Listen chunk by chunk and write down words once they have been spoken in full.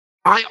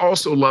I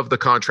also love the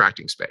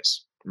contracting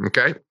space.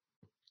 Okay.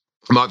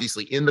 I'm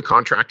obviously in the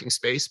contracting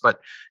space,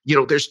 but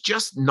there's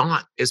just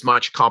not as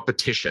much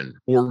competition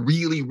or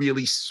really,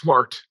 really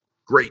smart,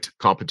 great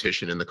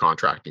competition in the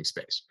contracting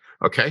space.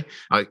 Okay.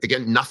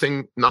 Again,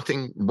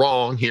 nothing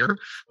wrong here,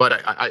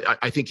 but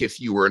I think if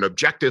you were an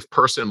objective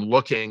person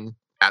looking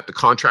at the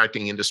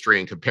contracting industry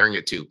and comparing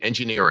it to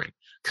engineering,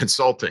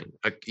 consulting,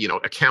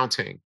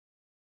 accounting,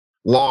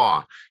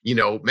 law,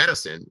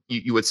 medicine,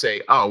 you would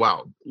say, oh,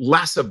 wow,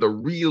 less of the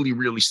really,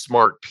 really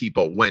smart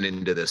people went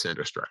into this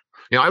industry.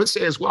 I would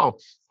say as well,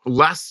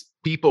 less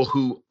people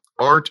who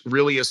aren't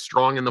really as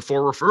strong in the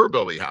four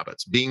referability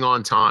habits, being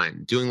on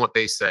time, doing what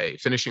they say,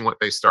 finishing what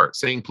they start,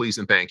 saying please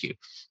and thank you.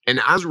 And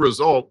as a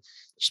result,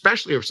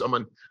 especially if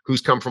someone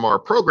who's come from our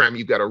program,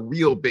 you've got a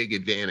real big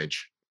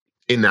advantage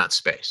in that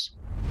space.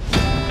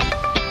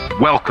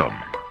 Welcome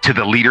to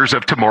the Leaders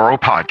of Tomorrow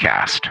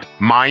podcast.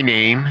 My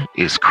name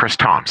is Chris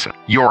Thompson,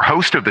 your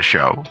host of the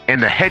show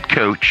and the head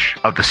coach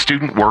of the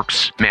Student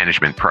Works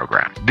Management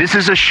Program. This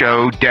is a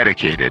show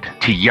dedicated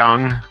to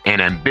young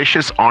and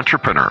ambitious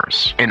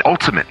entrepreneurs and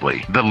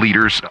ultimately the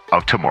leaders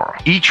of tomorrow.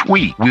 Each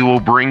week, we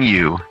will bring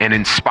you an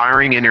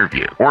inspiring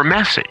interview or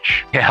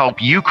message to help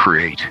you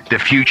create the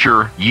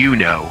future you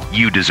know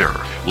you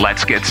deserve.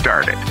 Let's get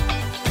started.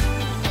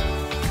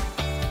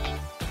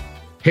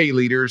 Hey,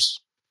 leaders.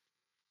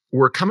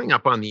 We're coming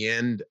up on the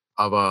end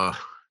of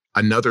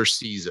another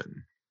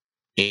season,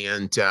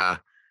 and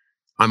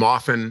I'm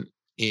often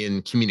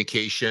in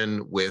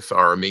communication with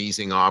our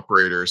amazing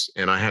operators,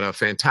 and I had a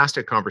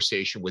fantastic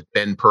conversation with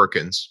Ben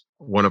Perkins,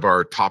 one of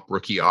our top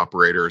rookie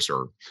operators,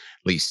 or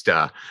at least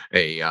a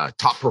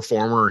top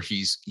performer.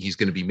 He's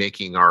going to be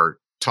making our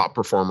top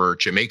performer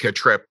Jamaica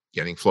trip,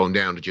 getting flown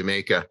down to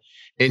Jamaica,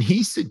 and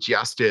he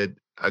suggested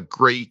a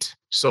great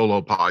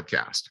solo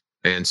podcast.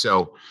 And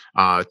so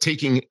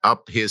taking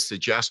up his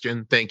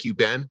suggestion, thank you,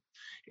 Ben.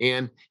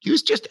 And he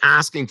was just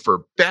asking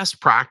for best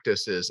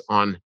practices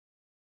on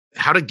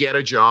how to get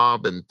a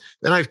job. And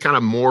then I've kind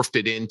of morphed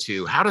it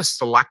into how to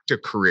select a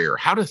career,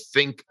 how to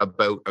think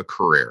about a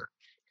career.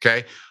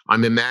 Okay.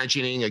 I'm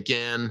imagining,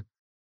 again,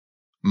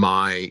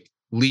 my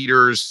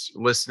leaders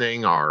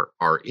listening are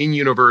in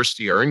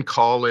university or in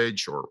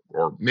college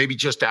or maybe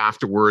just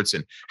afterwards.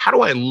 And how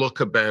do I look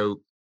about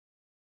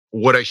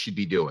what I should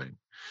be doing?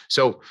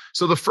 So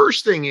the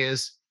first thing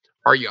is,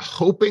 are you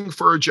hoping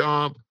for a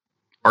job?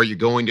 Are you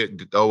going to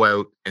go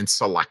out and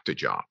select a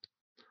job?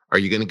 Are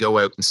you going to go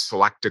out and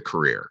select a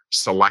career,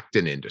 select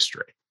an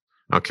industry?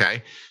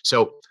 Okay.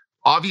 So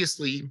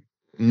obviously,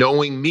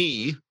 knowing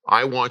me,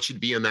 I want you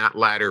to be in that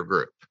latter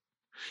group.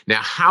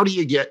 Now, how do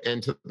you get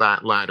into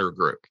that latter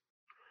group?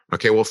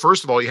 Okay. Well,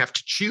 first of all, you have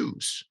to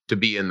choose to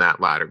be in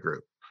that latter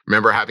group.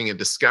 Remember having a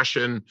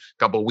discussion a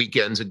couple of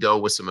weekends ago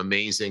with some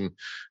amazing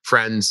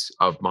friends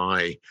of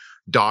my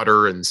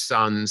daughter and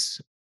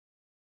sons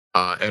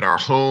at our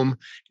home,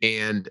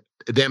 and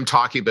them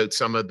talking about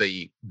some of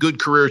the good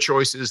career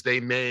choices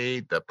they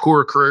made, the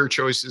poor career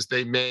choices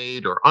they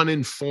made, or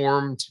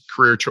uninformed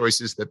career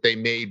choices that they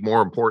made,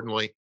 more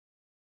importantly,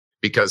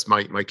 because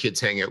my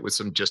kids hang out with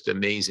some just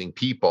amazing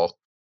people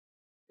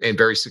and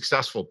very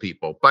successful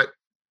people. But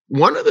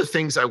one of the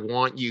things I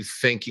want you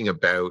thinking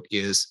about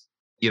is,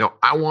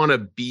 I want to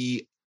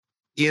be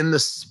in the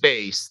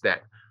space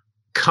that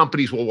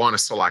companies will want to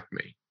select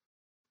me.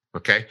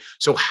 Okay.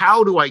 So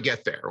how do I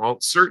get there? Well,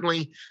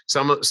 certainly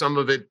some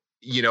of it,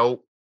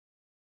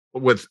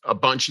 with a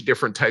bunch of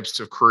different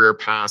types of career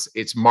paths,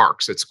 it's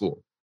marks at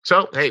school.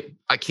 So, hey,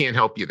 I can't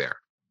help you there.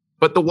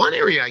 But the one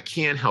area I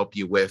can help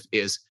you with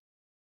is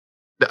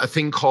a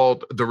thing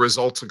called the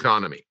results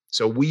economy.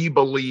 So we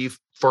believe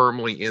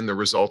firmly in the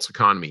results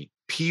economy.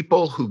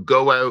 People who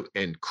go out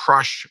and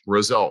crush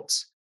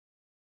results,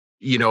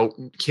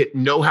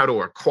 know how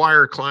to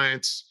acquire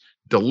clients,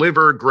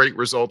 deliver great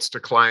results to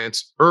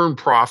clients, earn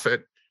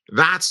profit.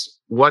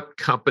 That's what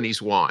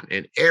companies want.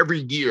 And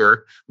every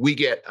year we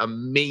get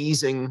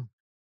amazing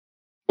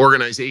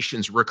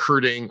organizations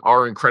recruiting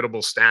our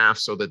incredible staff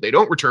so that they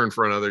don't return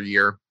for another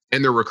year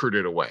and they're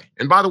recruited away.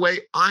 And by the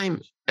way,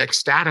 I'm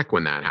ecstatic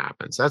when that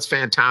happens. That's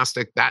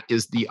fantastic. That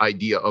is the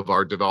idea of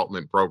our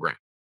development program.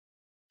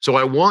 So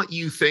I want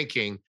you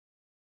thinking,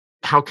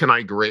 how can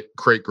I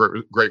create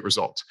great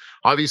results?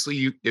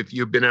 Obviously, if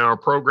you've been in our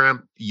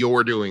program,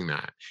 you're doing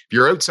that. If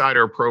you're outside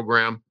our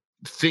program,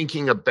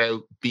 thinking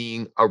about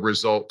being a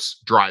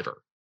results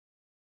driver.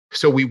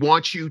 So we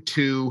want you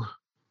to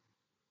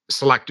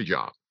select a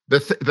job.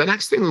 The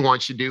next thing we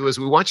want you to do is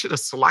we want you to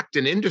select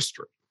an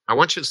industry. I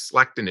want you to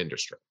select an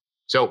industry.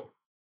 So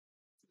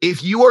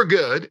if you are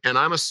good, and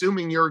I'm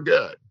assuming you're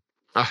good,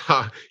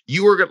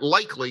 you are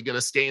likely going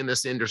to stay in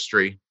this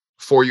industry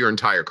for your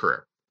entire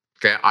career.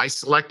 Okay, I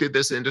selected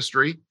this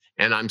industry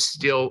and I'm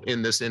still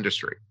in this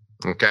industry.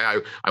 Okay,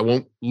 I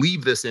won't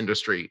leave this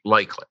industry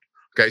likely.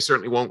 Okay, I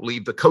certainly won't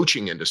leave the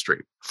coaching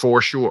industry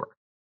for sure.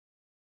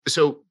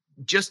 So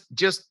just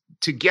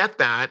to get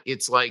that,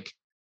 it's like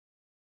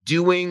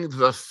doing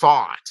the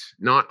thought,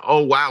 not,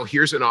 oh, wow,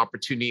 here's an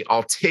opportunity,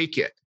 I'll take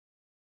it.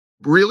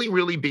 Really,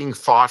 really being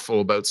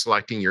thoughtful about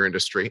selecting your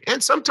industry.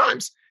 And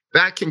sometimes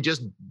that can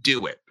just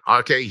do it.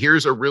 Okay,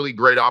 here's a really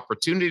great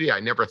opportunity. I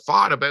never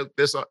thought about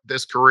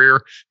this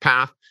career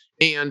path,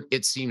 and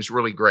it seems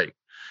really great.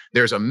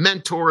 There's a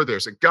mentor,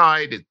 there's a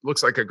guide. It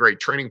looks like a great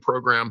training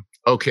program.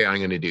 Okay, I'm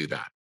going to do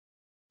that.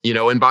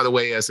 And by the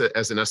way, as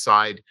an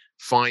aside,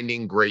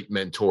 finding great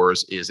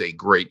mentors is a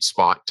great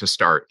spot to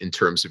start in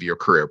terms of your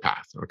career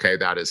path. Okay,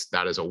 that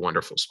is a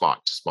wonderful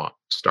spot to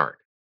start.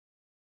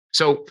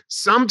 So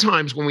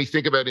sometimes when we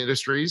think about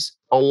industries,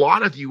 a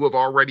lot of you have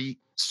already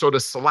sort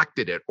of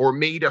selected it or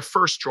made a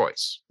first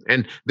choice.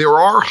 And there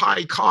are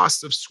high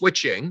costs of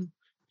switching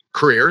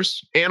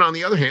careers. And on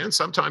the other hand,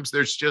 sometimes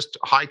there's just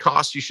high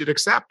costs you should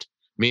accept,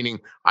 meaning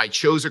I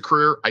chose a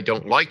career, I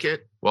don't like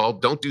it. Well,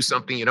 don't do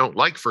something you don't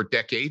like for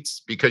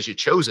decades because you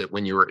chose it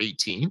when you were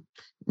 18.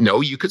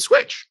 No, you could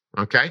switch.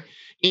 Okay.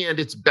 And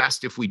it's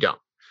best if we don't.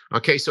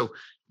 Okay. So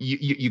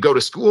you go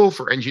to school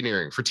for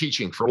engineering, for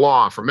teaching, for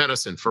law, for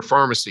medicine, for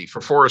pharmacy, for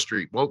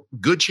forestry. Well,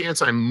 good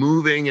chance I'm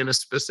moving in a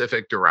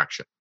specific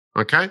direction.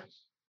 Okay.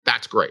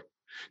 That's great.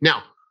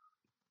 Now,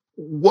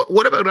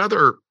 what about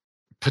other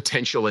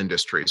potential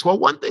industries? Well,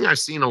 one thing I've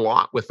seen a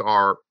lot with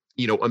our,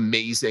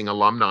 amazing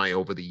alumni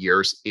over the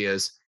years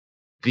is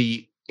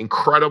the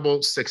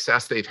incredible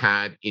success they've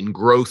had in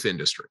growth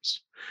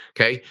industries.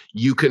 Okay.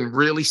 You can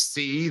really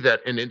see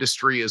that an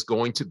industry is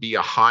going to be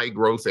a high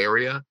growth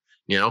area,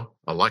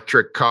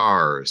 electric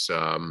cars,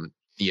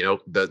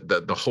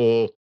 the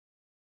whole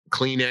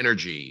clean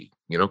energy,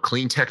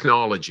 clean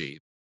technology.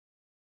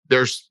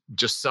 There's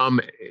just some,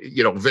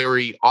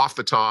 very off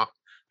the top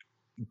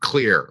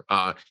clear.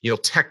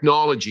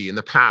 Technology in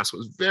the past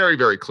was very,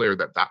 very clear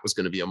that that was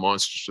going to be a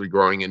monstrously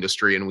growing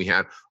industry. And we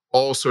had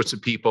all sorts of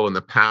people in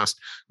the past,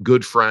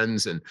 good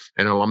friends and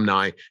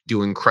alumni,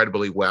 do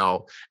incredibly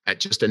well at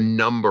just a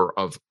number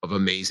of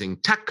amazing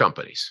tech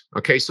companies.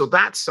 Okay, so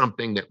that's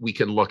something that we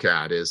can look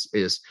at is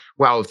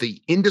well, if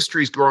the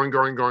industry is growing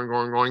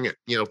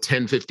at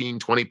 10, 15,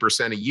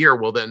 20% a year,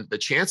 well, then the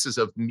chances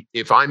of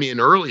if I'm in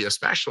early,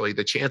 especially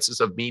the chances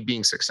of me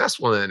being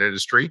successful in that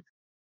industry,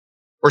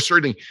 or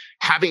certainly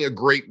having a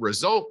great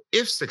result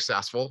if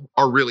successful,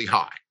 are really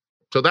high.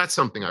 So that's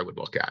something I would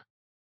look at.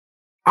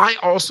 I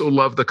also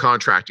love the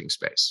contracting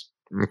space.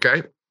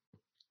 Okay.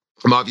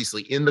 I'm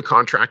obviously in the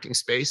contracting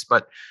space,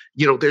 but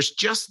there's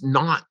just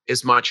not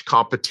as much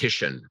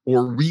competition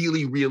or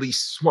really, really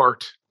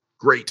smart,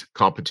 great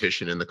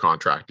competition in the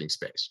contracting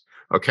space.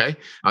 Okay.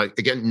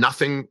 Again,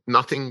 nothing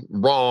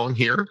wrong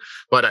here,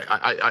 but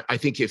I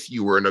think if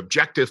you were an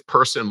objective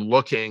person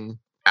looking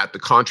at the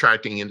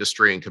contracting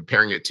industry and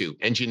comparing it to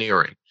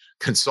engineering,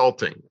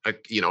 consulting,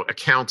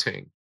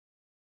 accounting,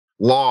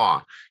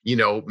 law,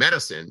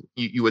 medicine,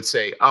 you would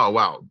say, oh,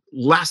 wow,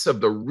 less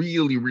of the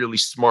really, really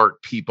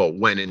smart people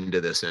went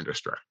into this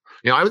industry.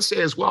 I would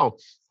say as well,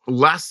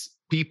 less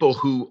people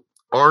who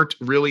aren't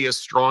really as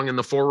strong in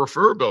the 4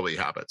 referability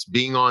habits,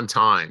 being on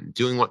time,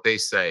 doing what they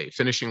say,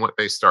 finishing what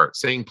they start,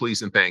 saying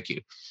please and thank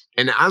you.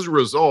 And as a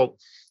result,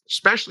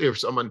 especially if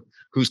someone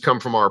who's come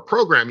from our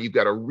program, you've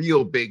got a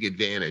real big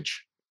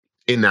advantage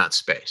in that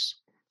space.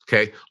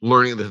 Okay.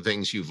 Learning the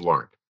things you've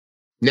learned.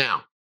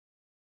 Now,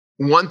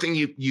 one thing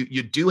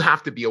you do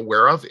have to be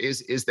aware of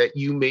is that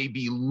you may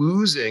be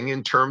losing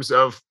in terms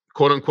of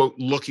quote unquote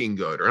looking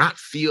good or not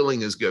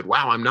feeling as good.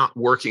 Wow, I'm not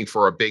working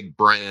for a big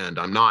brand.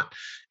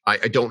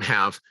 I don't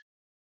have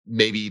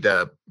maybe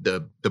the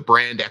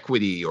brand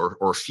equity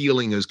or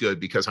feeling as good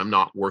because I'm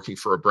not working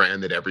for a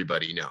brand that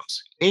everybody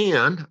knows.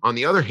 And on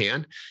the other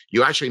hand,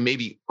 you actually may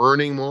be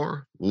earning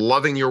more,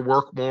 loving your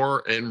work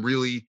more, and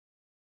really,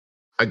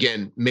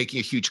 again, making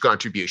a huge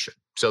contribution.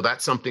 So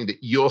that's something that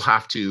you'll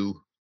have to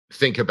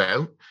think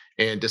about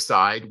and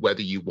decide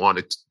whether you want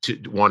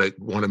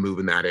to move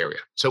in that area.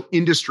 So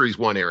industry is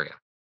one area.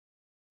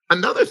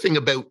 Another thing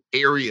about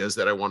areas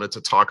that I wanted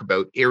to talk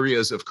about,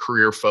 areas of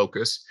career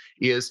focus,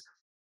 is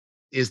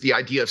the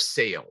idea of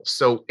sales.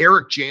 So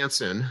Eric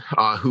Jansen,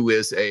 who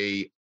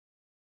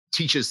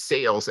teaches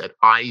sales at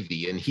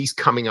Ivy, and he's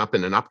coming up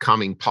in an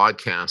upcoming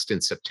podcast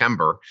in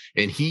September,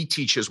 and he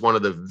teaches one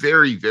of the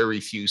very, very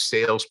few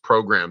sales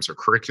programs or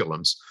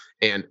curriculums,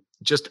 and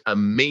just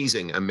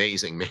amazing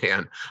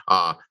man,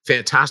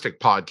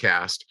 fantastic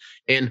podcast.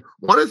 And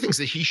one of the things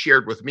that he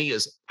shared with me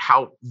is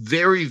how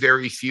very,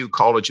 very few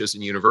colleges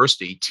and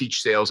university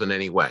teach sales in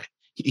any way.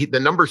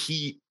 The number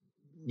he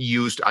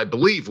used, I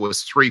believe,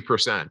 was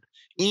 3%.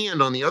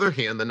 And on the other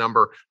hand, the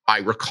number I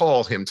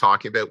recall him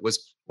talking about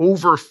was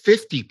over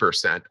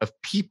 50% of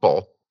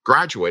people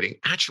graduating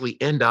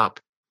actually end up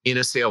in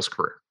a sales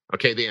career.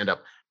 Okay, they end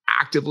up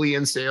actively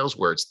in sales,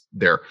 where it's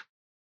their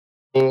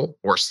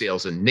or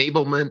sales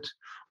enablement,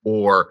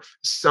 or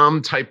some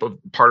type of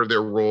part of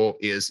their role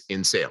is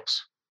in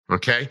sales.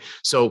 Okay.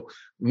 So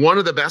one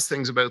of the best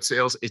things about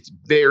sales, it's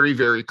very,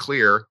 very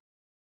clear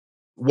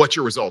what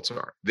your results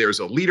are. There's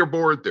a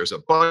leaderboard, there's a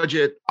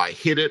budget. I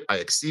hit it, I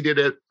exceeded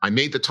it, I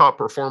made the top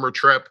performer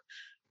trip,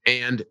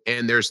 and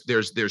there's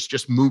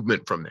just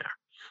movement from there.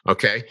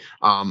 Okay.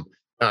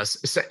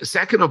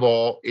 Second of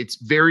all, it's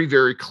very,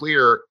 very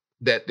clear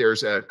that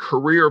there's a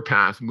career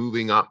path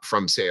moving up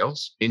from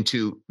sales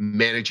into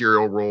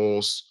managerial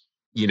roles,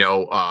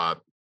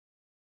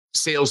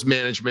 sales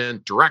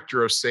management,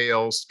 director of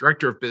sales,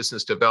 director of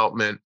business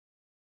development,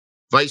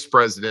 vice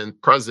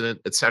president, president,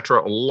 et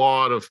cetera. A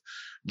lot of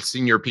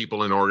senior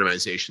people in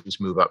organizations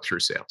move up through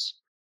sales.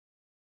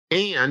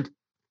 And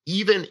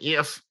even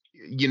if,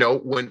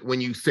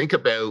 when you think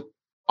about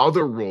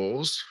other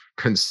roles,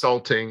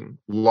 consulting,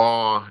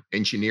 law,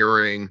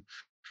 engineering,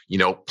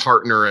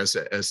 partner as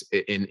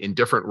in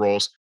different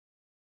roles,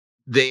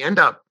 they end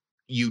up,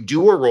 you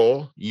do a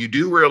role, you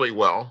do really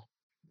well.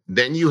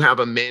 Then you have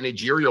a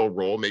managerial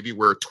role, maybe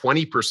where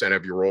 20%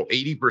 of your role,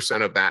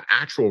 80% of that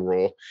actual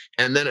role,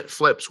 and then it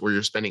flips where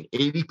you're spending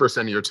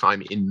 80% of your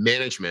time in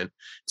management.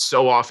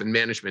 So often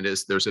management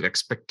is there's an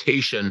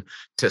expectation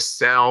to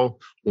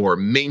sell or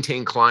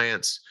maintain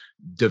clients,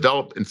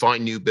 develop and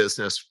find new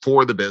business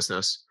for the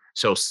business.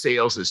 So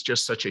sales is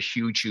just such a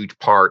huge, huge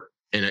part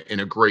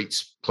and a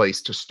great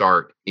place to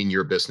start in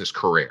your business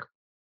career.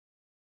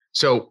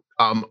 So,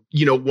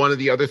 one of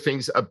the other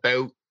things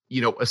about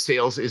a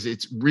sales is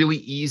it's really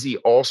easy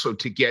also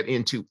to get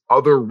into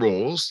other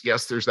roles.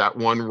 Yes, there's that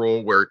one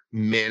role where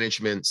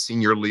management,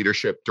 senior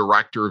leadership,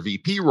 director,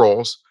 VP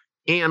roles.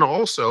 And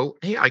also,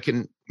 hey, I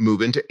can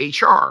move into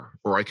HR,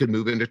 or I could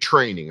move into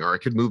training, or I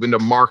could move into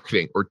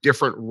marketing, or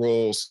different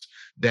roles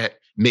that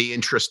may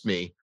interest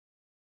me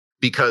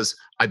because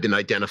I've been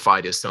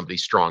identified as somebody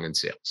strong in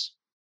sales.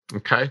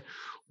 Okay.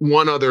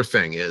 One other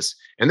thing is,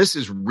 and this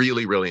is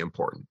really, really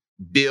important,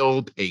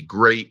 build a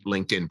great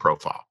LinkedIn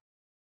profile.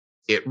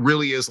 It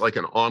really is like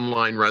an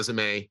online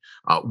resume.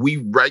 We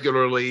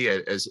regularly,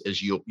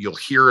 as you'll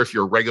hear if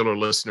you're a regular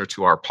listener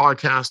to our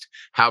podcast,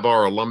 have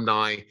our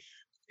alumni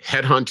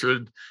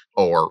headhunted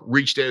or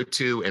reached out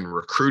to and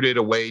recruited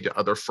away to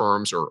other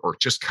firms or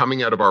just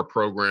coming out of our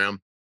program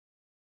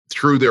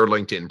through their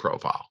LinkedIn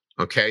profile.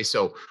 Okay,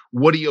 so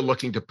what are you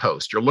looking to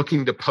post? You're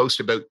looking to post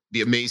about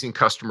the amazing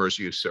customers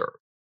you serve,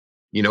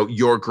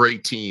 your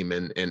great team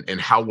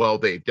and how well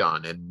they've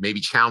done and maybe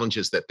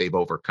challenges that they've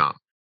overcome.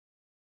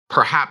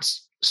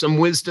 Perhaps some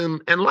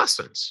wisdom and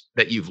lessons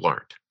that you've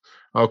learned.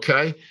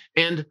 Okay.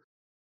 And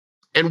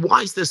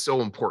why is this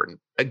so important?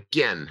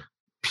 Again,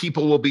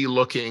 people will be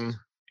looking,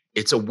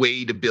 it's a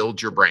way to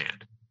build your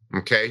brand.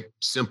 Okay.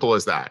 Simple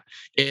as that.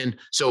 And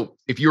so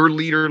if you're a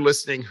leader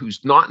listening who's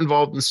not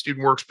involved in the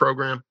Student Works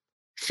program,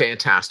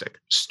 fantastic.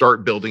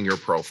 Start building your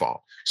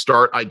profile.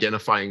 Start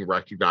identifying,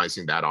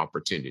 recognizing that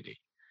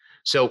opportunity.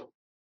 So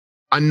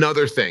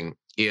another thing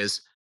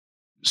is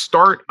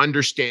start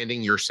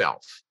understanding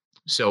yourself.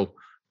 So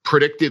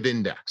predictive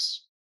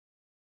index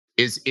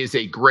is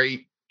a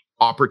great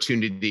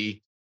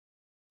opportunity.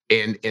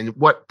 And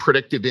what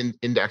predictive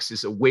index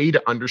is a way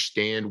to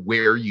understand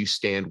where you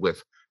stand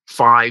with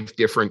 5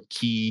 different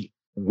key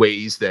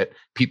ways that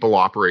people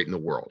operate in the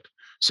world.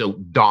 So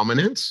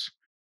dominance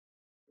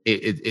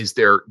is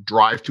their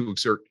drive to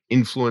exert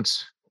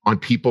influence on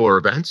people or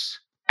events.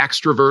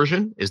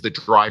 Extroversion is the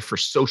drive for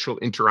social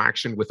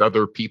interaction with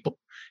other people.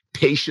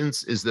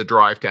 Patience is the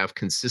drive to have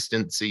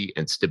consistency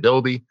and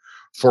stability.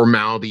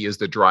 Formality is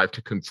the drive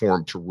to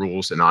conform to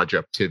rules and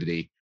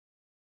objectivity.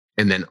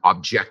 And then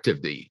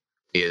objectivity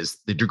is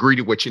the degree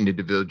to which an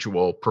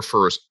individual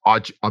prefers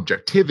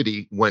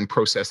objectivity when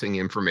processing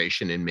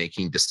information and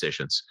making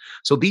decisions.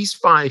 So these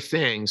 5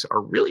 things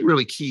are really,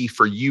 really key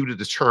for you to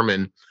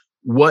determine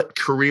what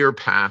career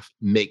path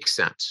makes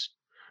sense.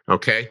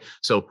 Okay,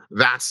 so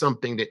that's some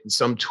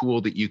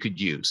tool that you could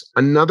use.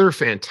 Another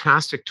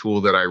fantastic tool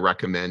that I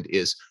recommend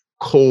is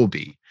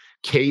Kolbe,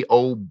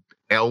 KOLBE.com.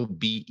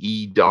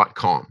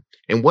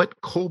 And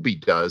what Kolbe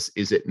does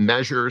is it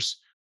measures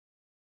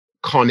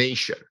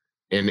conation,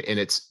 and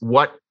it's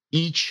what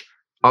each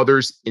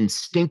other's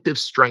instinctive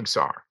strengths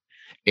are,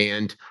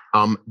 and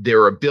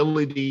their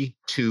ability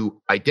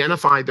to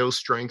identify those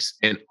strengths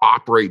and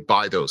operate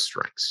by those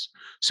strengths.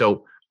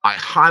 So I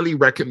highly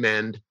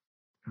recommend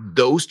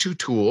those 2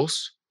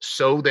 tools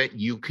so that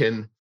you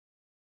can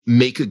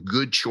make a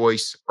good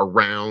choice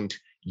around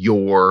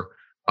your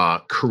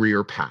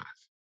career path.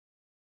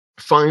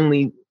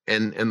 Finally,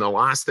 and the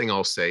last thing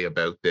I'll say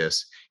about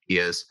this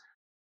is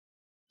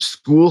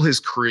school has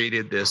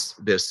created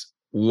this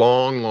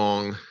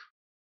long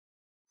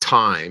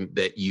time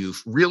that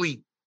you've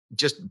really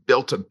just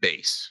built a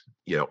base,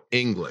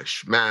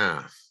 English,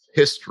 math,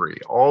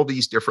 history, all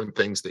these different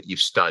things that you've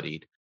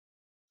studied.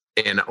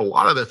 And a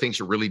lot of the things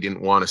you really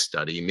didn't want to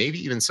study, maybe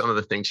even some of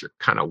the things you're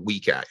kind of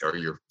weak at or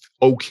you're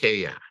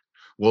okay at.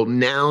 Well,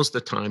 now's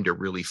the time to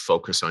really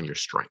focus on your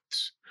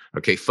strengths.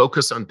 Okay,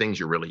 focus on things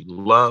you really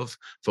love,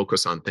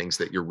 focus on things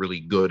that you're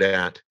really good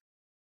at.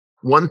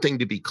 One thing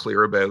to be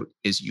clear about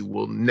is you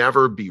will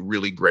never be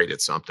really great at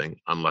something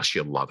unless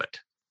you love it.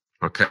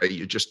 Okay,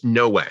 you just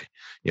no way.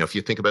 If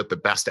you think about the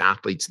best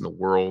athletes in the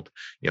world,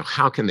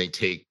 how can they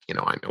take,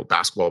 I know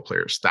basketball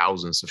players,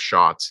 thousands of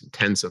shots and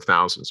tens of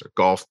thousands, or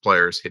golf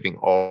players hitting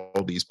all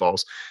these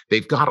balls.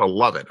 They've got to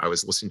love it. I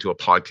was listening to a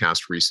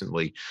podcast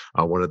recently,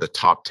 one of the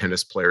top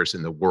tennis players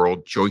in the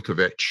world,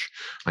 Djokovic.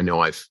 I know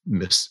I've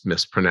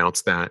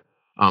mispronounced that.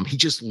 He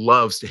just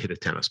loves to hit a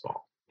tennis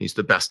ball. He's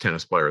the best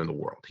tennis player in the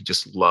world. He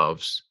just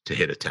loves to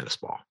hit a tennis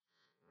ball.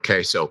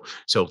 Okay, so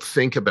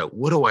think about,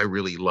 what do I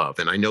really love?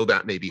 And I know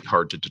that may be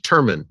hard to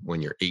determine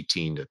when you're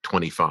 18 to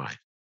 25.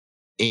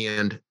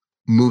 And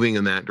moving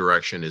in that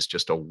direction is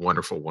just a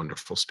wonderful,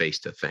 wonderful space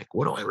to think.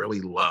 What do I really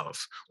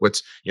love?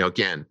 What's,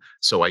 again,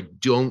 so I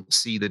don't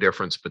see the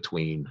difference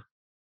between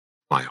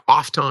my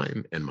off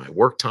time and my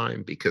work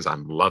time because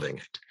I'm loving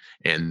it.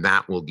 And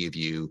that will give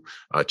you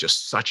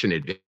just such an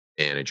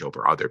advantage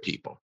over other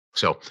people.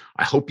 So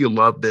I hope you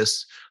love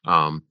this.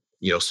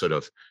 Sort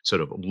of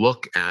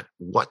look at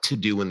what to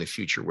do in the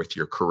future with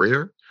your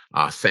career.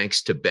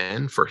 Thanks to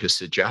Ben for his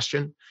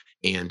suggestion.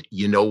 And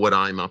what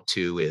I'm up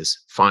to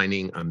is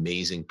finding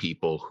amazing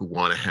people who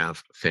want to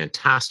have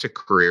fantastic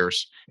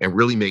careers and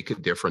really make a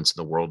difference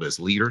in the world as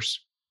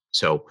leaders.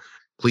 So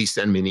please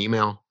send me an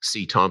email,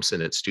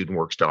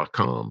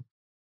 cthompson@studentworks.com.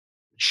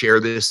 Share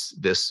this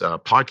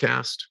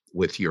podcast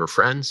with your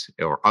friends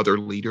or other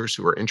leaders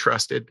who are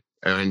interested,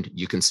 and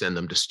you can send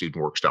them to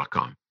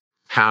studentworks.com.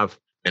 Have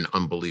an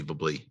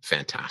unbelievably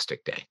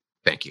fantastic day.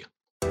 Thank you.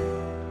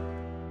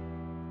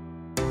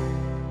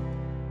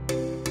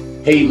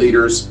 Hey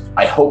leaders,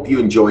 I hope you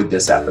enjoyed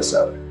this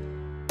episode.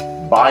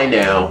 By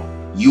now,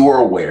 you are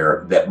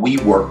aware that we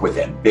work with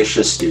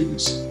ambitious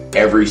students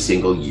every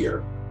single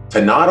year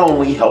to not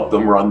only help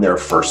them run their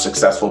first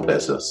successful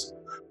business,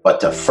 but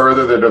to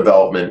further their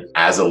development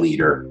as a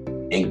leader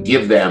and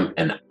give them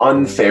an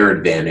unfair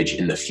advantage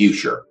in the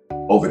future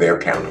over their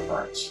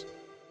counterparts.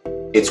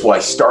 It's why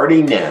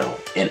starting now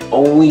and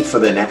only for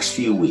the next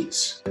few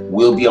weeks,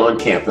 we'll be on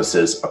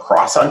campuses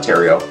across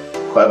Ontario,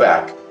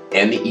 Quebec,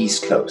 and the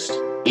East Coast,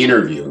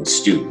 interviewing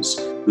students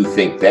who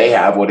think they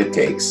have what it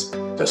takes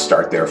to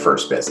start their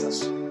first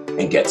business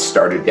and get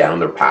started down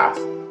their path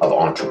of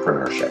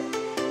entrepreneurship.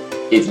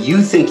 If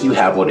you think you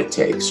have what it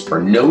takes or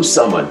know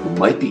someone who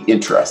might be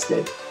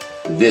interested,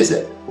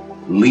 visit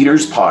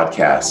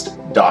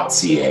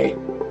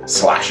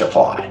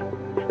leaderspodcast.ca/apply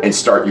and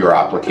start your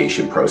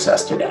application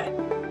process today.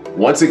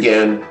 Once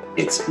again,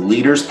 it's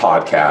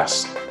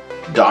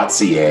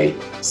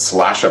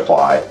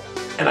leaderspodcast.ca/apply,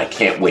 and I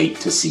can't wait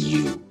to see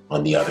you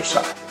on the other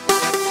side.